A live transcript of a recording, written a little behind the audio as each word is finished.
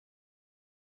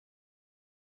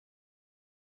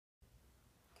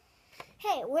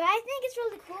Hey, what I think is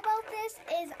really cool about this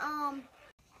is,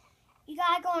 you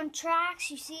gotta go on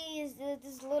tracks. You see is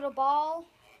this little ball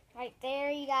right there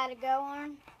you gotta go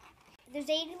on. There's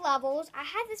 80 levels. I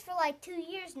had this for like 2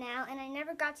 years now, and I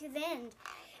never got to the end.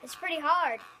 It's pretty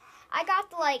hard. I got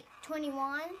to like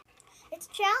 21. It's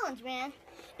a challenge, man.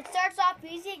 It starts off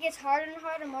easy, it gets harder and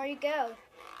harder the more you go.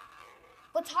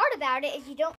 What's hard about it is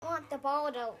you don't want the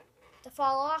ball to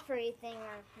fall off or anything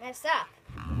or mess up.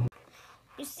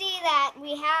 You see that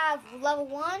we have level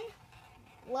 1,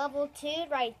 level 2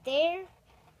 right there,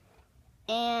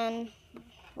 and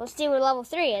we'll see where level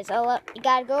 3 is. You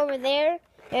gotta go over there.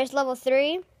 There's level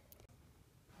 3.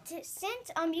 Since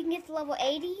you can get to level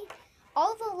 80,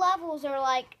 all the levels are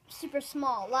like super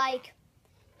small. Like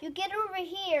you get over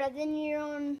here, then you're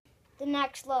on the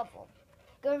next level.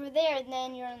 Go over there, and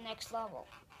then you're on the next level.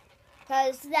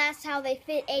 Because that's how they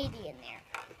fit 80 in there.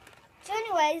 So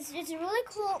anyways, it's a really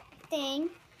cool thing.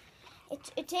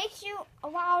 It takes you a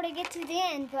while to get to the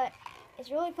end, but it's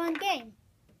a really fun game.